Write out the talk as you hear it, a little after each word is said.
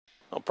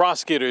Well,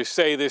 prosecutors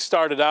say this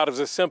started out as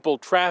a simple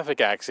traffic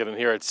accident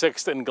here at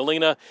 6th and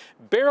Galena,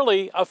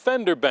 barely a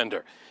fender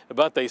bender.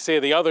 But they say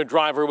the other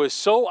driver was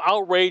so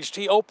outraged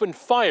he opened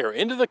fire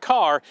into the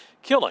car,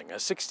 killing a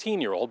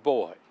 16-year-old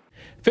boy.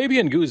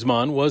 Fabian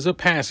Guzman was a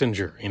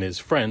passenger in his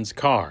friend's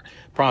car.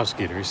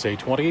 Prosecutors say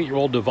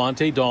 28-year-old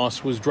Devontae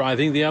Doss was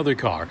driving the other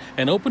car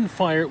and opened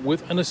fire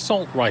with an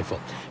assault rifle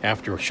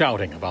after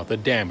shouting about the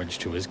damage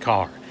to his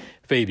car.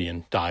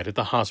 Fabian died at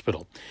the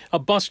hospital. A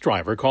bus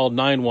driver called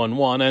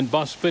 911 and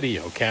bus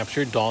video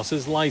captured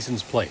Doss's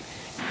license plate.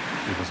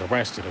 He was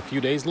arrested a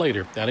few days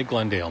later at a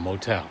Glendale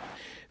motel.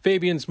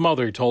 Fabian's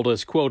mother told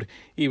us, quote,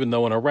 "Even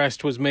though an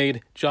arrest was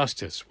made,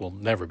 justice will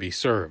never be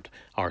served.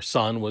 Our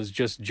son was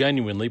just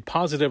genuinely,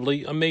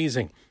 positively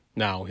amazing.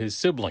 Now his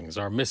siblings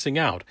are missing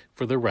out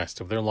for the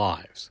rest of their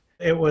lives."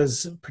 It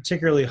was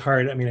particularly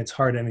hard. I mean, it's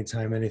hard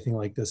anytime anything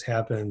like this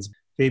happens.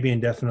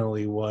 Fabian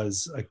definitely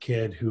was a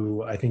kid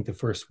who I think the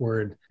first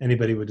word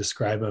anybody would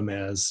describe him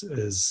as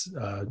is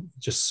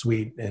just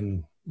sweet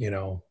and,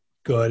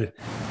 good.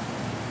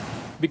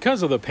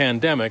 Because of the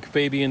pandemic,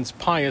 Fabian's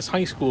Pius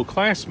High School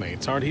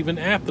classmates aren't even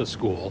at the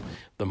school.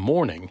 The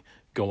mourning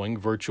going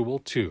virtual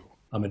too.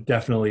 It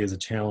definitely is a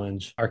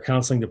challenge. Our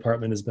counseling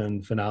department has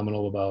been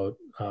phenomenal about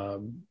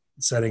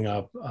setting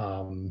up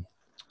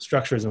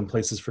structures and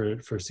places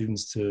for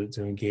students to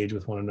engage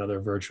with one another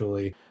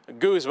virtually.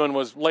 Guzman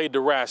was laid to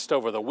rest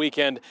over the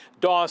weekend.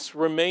 Doss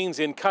remains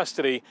in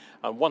custody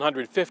on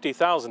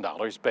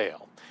 $150,000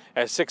 bail.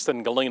 At 6th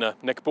and Galena,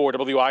 Nick Bohr,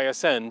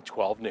 WISN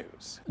 12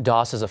 News.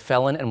 Doss is a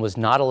felon and was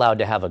not allowed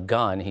to have a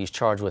gun. He's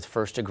charged with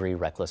first-degree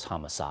reckless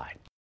homicide.